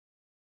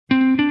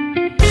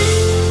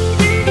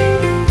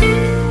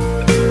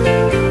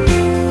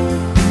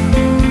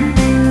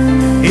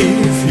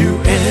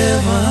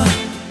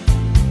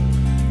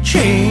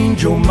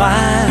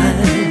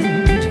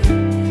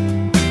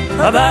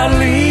about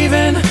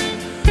leaving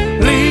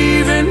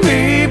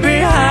me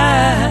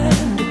behind.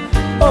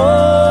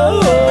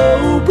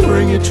 Oh,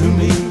 bring it to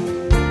me.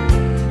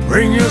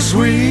 Bring your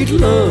sweet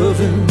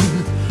loving.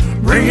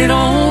 Bring it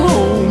on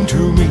home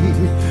to me.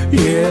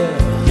 Yeah,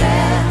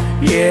 yeah,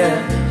 yeah,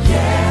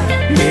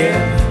 yeah, yeah,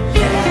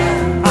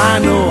 yeah. I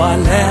know I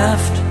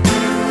laughed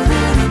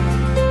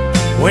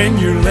when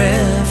you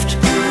left,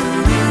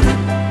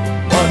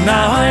 but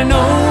now I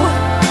know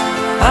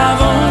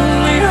I've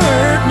only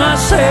hurt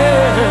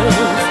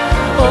myself.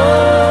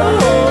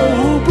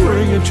 Oh,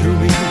 bring it to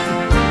me.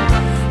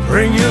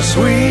 Bring your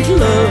sweet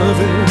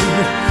loving.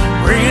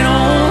 Bring it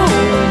on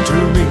home to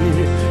me.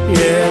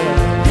 Yeah,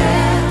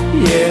 yeah,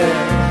 yeah,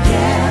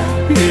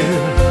 yeah.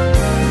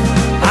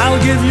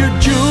 I'll give you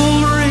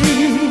jewelry,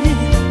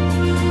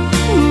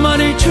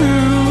 money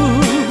too,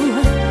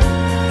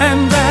 and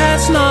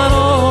that's not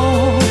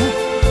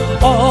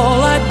all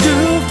I do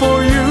for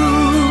you.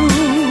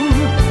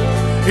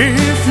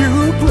 If you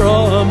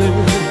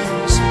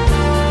promise,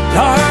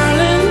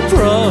 darling,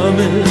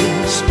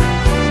 promise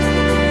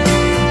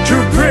to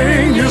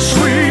bring your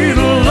sweet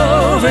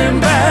loving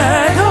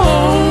back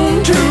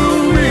home to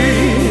me.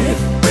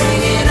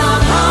 Bring it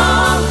on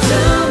home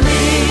to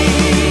me.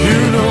 You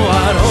know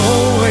I'd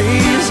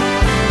always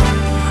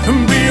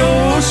be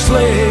your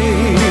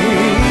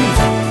slave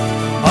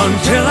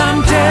until I'm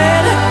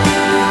dead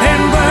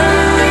and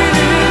buried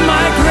in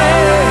my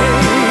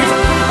grave.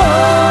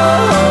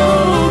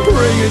 Oh,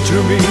 bring it to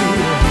me.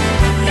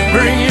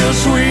 Bring your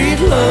sweet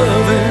love.